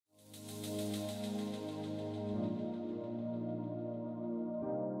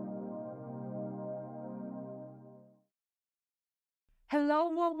Hello,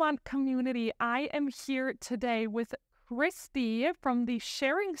 Wilmot community. I am here today with Christy from the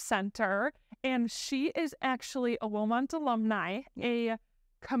Sharing Center, and she is actually a Wilmot alumni, a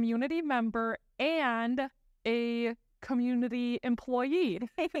community member, and a community employee.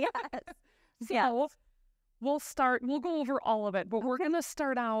 Yes. So we'll go over all of it, but we're going to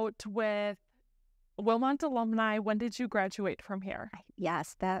start out with Wilmot alumni. When did you graduate from here?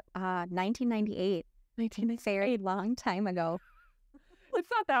 Yes, that 1998. 1998. Very long time ago. It's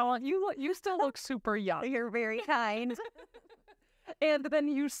not that long. You still look super young. You're very kind. And then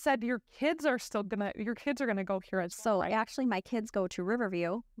you said your kids are gonna go here as well, So right? actually my kids go to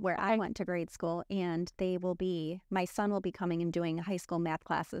Riverview, where I went to grade school, and my son will be coming and doing high school math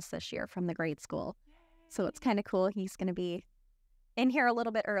classes this year from the grade school. So it's kind of cool. He's going to be in here a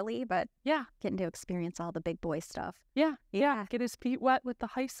little bit early, but getting to experience all the big boy stuff. Yeah. Get his feet wet with the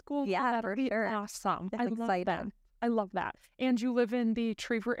high school. Yeah, That'll for be sure. awesome. I'm excited. I love that. And you live in the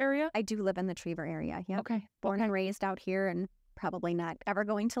Trevor area? I do live in the Trevor area. Yep. Okay. Born and raised out here, and probably not ever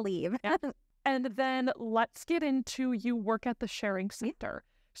going to leave. Yeah. And then let's get into, you work at the Sharing Center.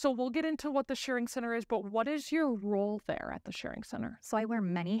 So we'll get into what the Sharing Center is, but what is your role there at the Sharing Center? So I wear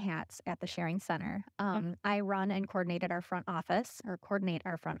many hats at the Sharing Center. I run and coordinate our front office,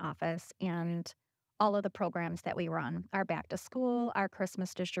 and all of the programs that we run, our back to school, our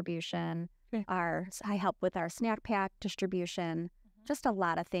Christmas distribution, I help with our snack pack distribution, just a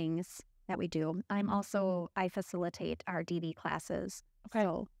lot of things that we do. I facilitate our DV classes. Okay.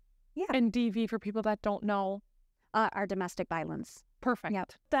 So, yeah. And DV, for people that don't know? Our domestic violence. Perfect.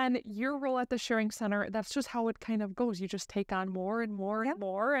 Yep. Then your role at the Sharing Center, that's just how it kind of goes. You just take on more and more and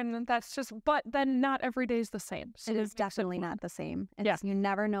more. And that's just, but then not every day is the same. So it is definitely not the same. You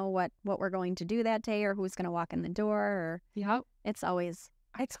never know what we're going to do that day or who's going to walk in the door.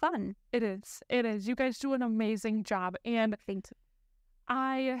 It's fun. It is. You guys do an amazing job. And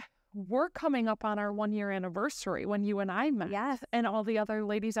we're coming up on our 1-year anniversary when you and I met. Yes. And all the other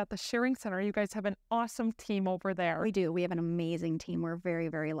ladies at the Sharing Center. You guys have an awesome team over there. We do. We have an amazing team. We're very,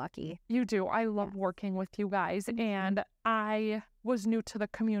 very lucky. You do. I love working with you guys. And I was new to the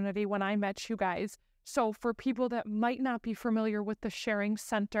community when I met you guys. So for people that might not be familiar with the Sharing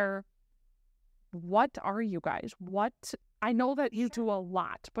Center, what are you guys? I know that you do a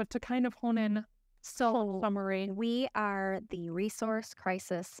lot, but to kind of hone in summary. We are the resource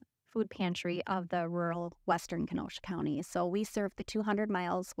crisis food pantry of the rural western Kenosha County. So we serve the 200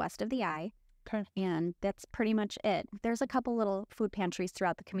 miles west of the I. Okay. And that's pretty much it. There's a couple little food pantries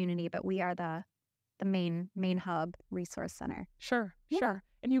throughout the community, but we are the main hub resource center. Sure.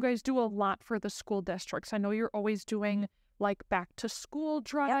 And you guys do a lot for the school districts. I know you're always doing like back to school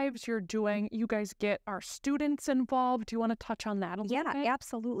drives. You guys get our students involved. Do you want to touch on that a little bit? Yeah,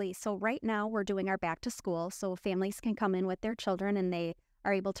 absolutely. So right now we're doing our back to school. So families can come in with their children and they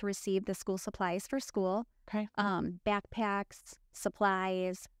are able to receive the school supplies for school. Okay. Backpacks,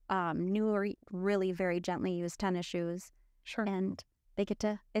 supplies, new or really very gently used tennis shoes. Sure. And they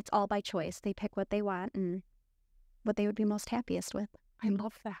it's all by choice. They pick what they want and what they would be most happiest with. I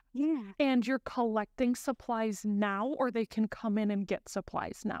love that. Yeah. And you're collecting supplies now, or they can come in and get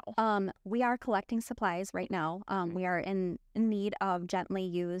supplies now? We are collecting supplies right now. We are in need of gently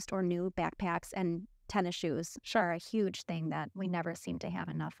used or new backpacks, and tennis shoes are a huge thing that we never seem to have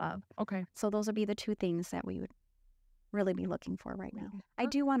enough of. Okay. So those would be the two things that we would really be looking for right now. I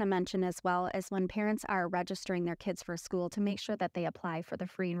do want to mention as well as when parents are registering their kids for school to make sure that they apply for the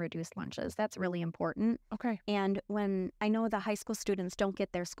free and reduced lunches. That's really important. Okay. And when I know the high school students don't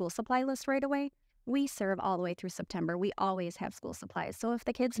get their school supply list right away, we serve all the way through September. We always have school supplies. So if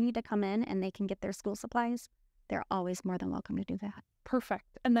the kids need to come in and they can get their school supplies, they're always more than welcome to do that.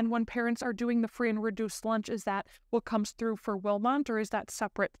 Perfect. And then when parents are doing the free and reduced lunch, is that what comes through for Wilmot, or is that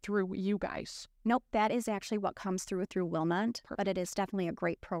separate through you guys? Nope, that is actually what comes through Wilmot, but it is definitely a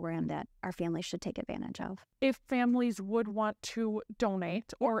great program that our families should take advantage of. If families would want to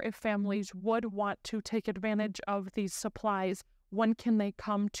donate, or if families would want to take advantage of these supplies, when can they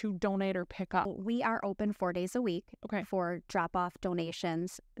come to donate or pick up? We are open 4 days a week for drop-off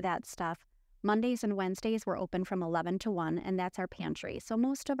donations, that stuff. Mondays and Wednesdays, we're open from 11 to 1, and that's our pantry. So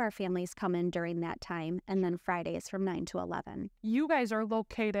most of our families come in during that time, and then Fridays from 9 to 11. You guys are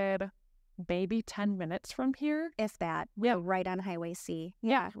located maybe 10 minutes from here? If that. Yeah. Right on Highway C.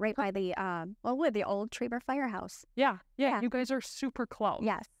 Yeah. Right by the, with the old Trevor Firehouse. Yeah. You guys are super close.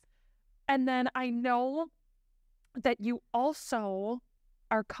 Yes. And then I know that you also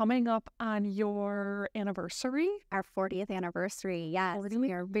are coming up on your anniversary. Our 40th anniversary, yes.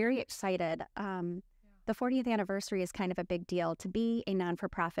 We are very excited. The the 40th anniversary is kind of a big deal. To be a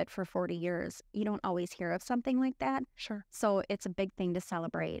non-for-profit for 40 years, you don't always hear of something like that. Sure. So it's a big thing to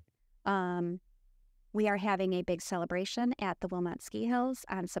celebrate. We are having a big celebration at the Wilmot Ski Hills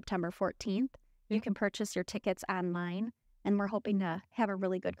on September 14th. You can purchase your tickets online, and we're hoping to have a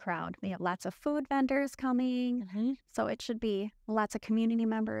really good crowd. We have lots of food vendors coming, so it should be lots of community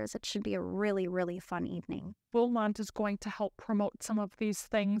members. It should be a really, really fun evening. Wilmot is going to help promote some of these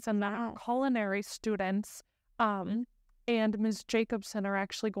things, and the culinary students and Ms. Jacobson are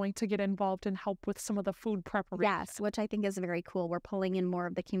actually going to get involved and help with some of the food preparation. Yes, which I think is very cool. We're pulling in more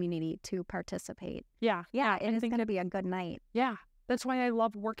of the community to participate. Yeah. Yeah, it is going to be a good night. Yeah. That's why I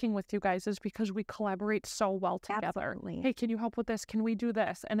love working with you guys, is because we collaborate so well together. Absolutely. Hey, can you help with this? Can we do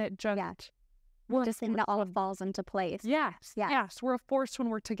this? And it just... it all falls into place. Yes. We're a force when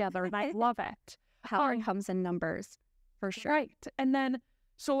we're together, and I love it. Power comes in numbers, for sure. Right. And then,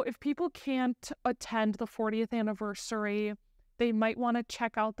 so if people can't attend the 40th anniversary, they might want to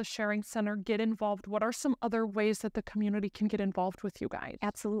check out the Sharing Center, get involved. What are some other ways that the community can get involved with you guys?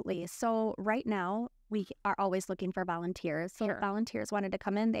 Absolutely. So right now, we are always looking for volunteers. So if volunteers wanted to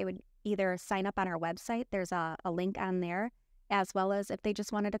come in, they would either sign up on our website. There's a link on there, as well as if they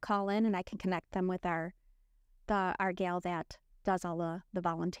just wanted to call in, and I can connect them with our gal that does all the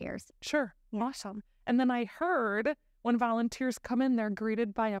volunteers. Sure. Yeah. Awesome. And then I heard when volunteers come in, they're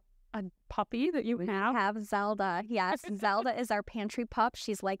greeted by a puppy that you have. We have Zelda. Yes, Zelda is our pantry pup.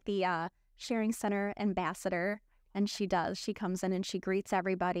 She's like the Sharing Center ambassador. And she comes in and she greets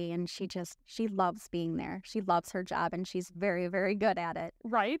everybody, and she loves being there. She loves her job, and she's very, very good at it.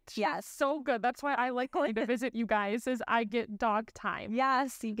 Right? Yes. So good. That's why I like going to visit you guys, is I get dog time.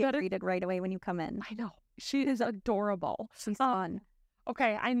 Yes, you get greeted right away when you come in. I know. She is adorable. She's fun.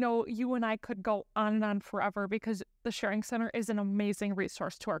 Okay, I know you and I could go on and on forever, because the Sharing Center is an amazing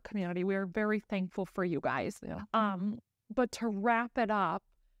resource to our community. We are very thankful for you guys. Yeah. But to wrap it up,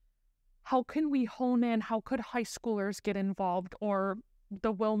 how can we hone in? How could high schoolers get involved, or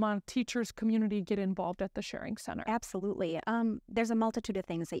the Wilmot teachers community get involved at the Sharing Center? Absolutely. There's a multitude of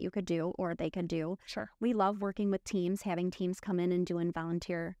things that you could do, or they could do. Sure. We love working with teams, having teams come in and doing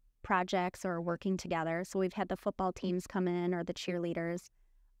volunteer projects or working together. So we've had the football teams come in, or the cheerleaders.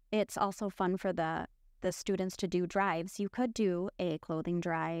 It's also fun for the students to do drives. You could do a clothing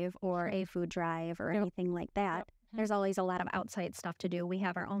drive or a food drive or anything like that. There's always a lot of outside stuff to do. We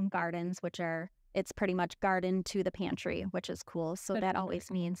have our own gardens, it's pretty much garden to the pantry, which is cool. So that always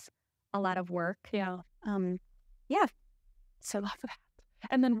means a lot of work. Yeah. So love that.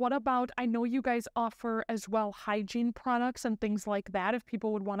 And then what about, I know you guys offer as well hygiene products and things like that. If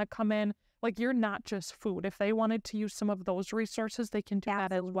people would want to come in, like, you're not just food. If they wanted to use some of those resources, they can do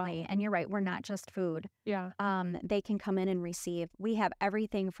that as well. And you're right, we're not just food. Yeah. They can come in and receive. We have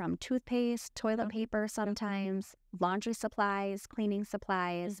everything from toothpaste, toilet paper sometimes, laundry supplies, cleaning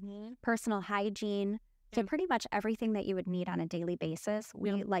supplies, personal hygiene. So pretty much everything that you would need on a daily basis,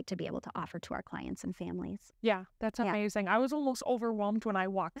 we like to be able to offer to our clients and families. Yeah, that's amazing. I was almost overwhelmed when I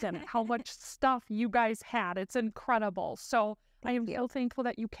walked in at how much stuff you guys had. It's incredible. So I am so thankful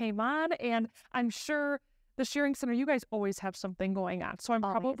that you came on, and I'm sure the Sharing Center, you guys always have something going on. So I'm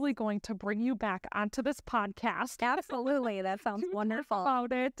probably going to bring you back onto this podcast. Absolutely. That sounds wonderful.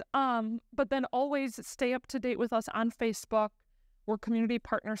 About it. But then always stay up to date with us on Facebook. We're community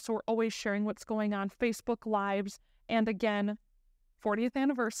partners, so we're always sharing what's going on. Facebook Lives. And again, 40th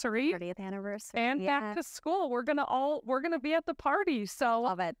anniversary. 40th anniversary. And back to school. We're gonna be at the party. So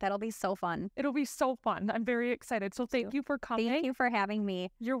love it. That'll be so fun. It'll be so fun. I'm very excited. So thank you for coming. Thank you for having me.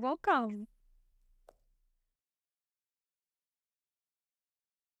 You're welcome.